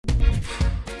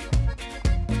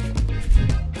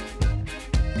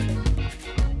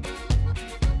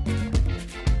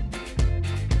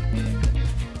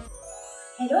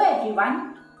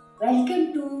everyone,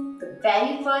 welcome to the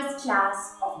very first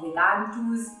class of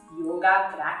Vedantu's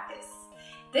yoga practice.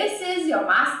 This is your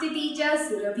master teacher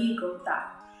Surabhi Gupta.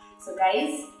 So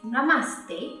guys,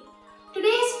 namaste.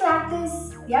 Today's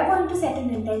practice, we are going to set an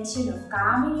intention of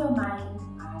calming your mind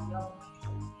and your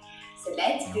body. So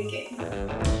let's begin.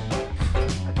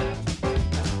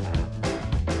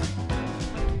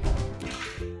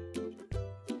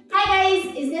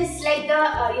 Is this like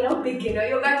the beginner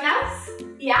yoga class?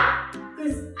 Yeah,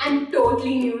 because I'm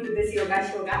totally new to this yoga.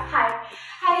 Hi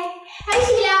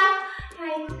Sheila.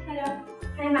 Hi, hello.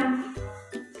 Hi ma'am.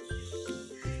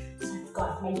 So I've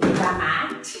got my yoga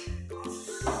mat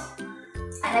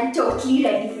and I'm totally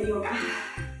ready for yoga.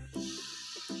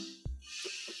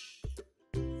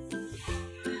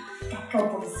 Cow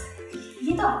pose.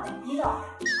 ये तो आता है.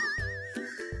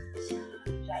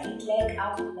 Right leg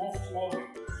up, left leg.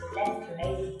 Left,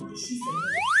 right, she said.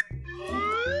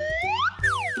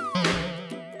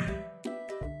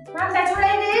 Ma'am, that's what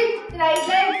I did. Right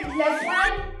leg, left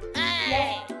hand,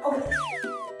 left.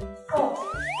 Oh.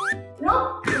 No?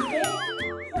 Okay.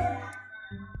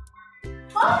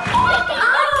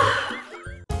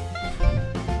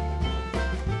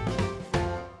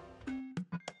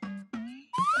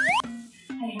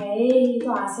 Hey, तो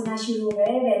आसना शुरू हो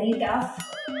गए. Very tough.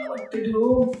 What to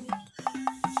do?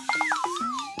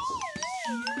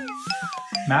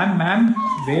 Ma'am,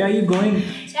 where are you going?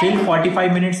 Still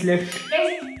 45 minutes left.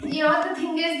 The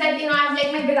thing is that, I have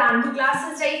like my Vedantu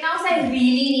classes right now, so I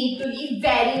really need to leave.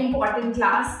 Very important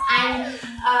class. And,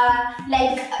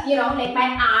 like my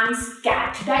aunt's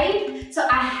cat died, so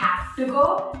I have to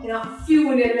go,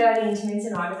 funeral arrangements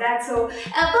and all of that. So,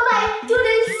 bye-bye,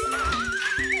 toodles!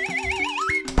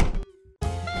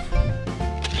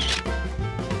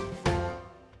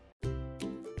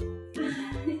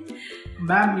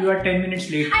 Ma'am, you are 10 minutes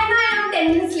late. I know I am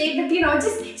 10 minutes late, but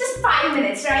just 5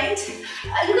 minutes, right?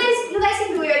 You guys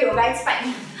can do your yoga, it's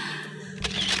fine.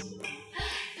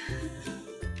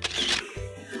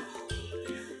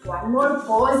 One more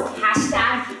pose,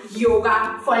 hashtag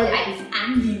yoga for life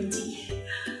and beauty.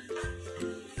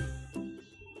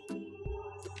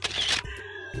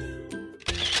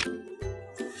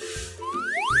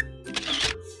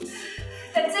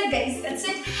 That's it guys, that's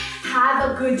it.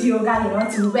 Have a good yoga,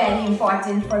 it's very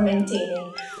important for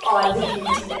maintaining all the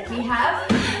beauty that we have.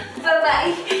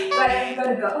 Bye-bye.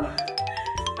 Gotta go.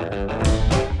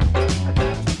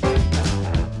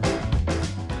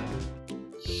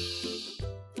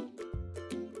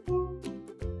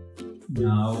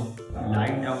 Now,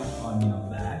 lie down on your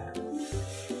back.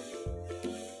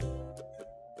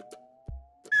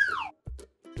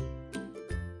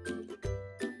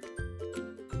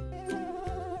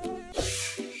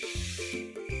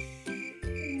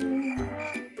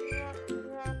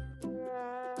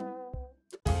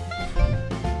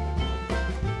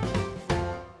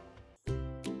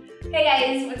 Hey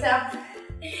guys, what's up?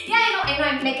 Yeah, I know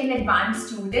I'm like an advanced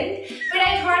student, but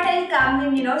I thought I'll come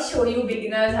and show you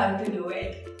beginners how to do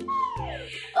it.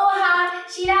 Oh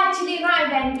Sheila, actually I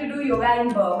went to do yoga in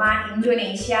Burma,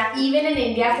 Indonesia, even in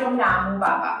India from Ramu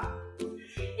Baba.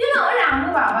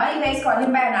 Ramu Baba, you guys call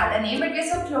him by another name, but we're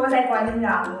so close I call him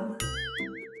Ramu.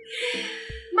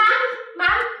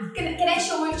 Ma'am, can I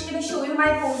show you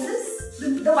my poses?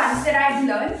 The ones that I've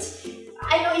learned.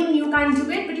 I know even you can't do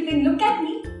it, but you can look at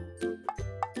me.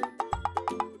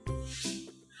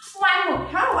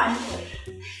 One more.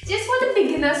 Just for the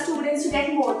beginner students to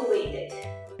get motivated.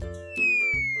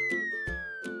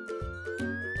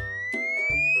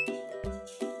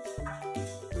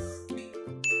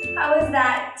 How is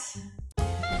that?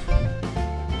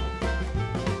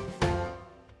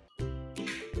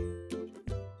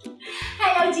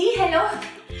 Hello ji, hello.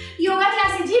 Yoga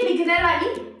class ji beginner वाली.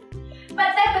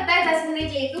 पता है 10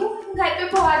 minute late हूँ. घर पे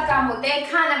बहुत काम होते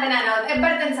हैं, खाना बनाना होता है,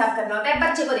 बर्तन साफ करना होता है,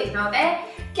 बच्चे को देखना होता है.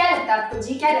 क्या लगता है आपको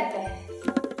जी? क्या लगता है?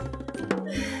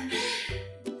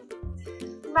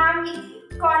 मैम,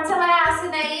 कौन सा वाला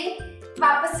आसन है ये?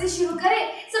 वापस से शुरू करें?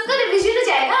 सबका रिविजन हो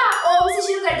जाएगा. ओम से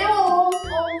शुरू करते हैं. ओम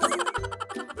से.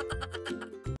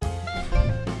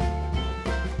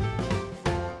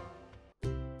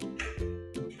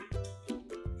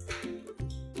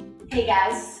 Hey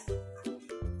guys.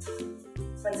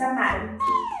 What's up, madam?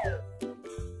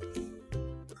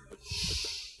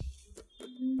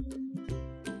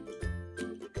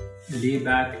 Lay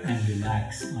back and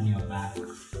relax on your back.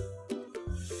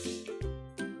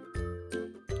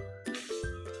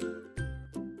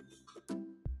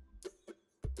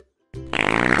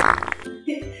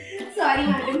 Sorry,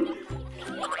 madam.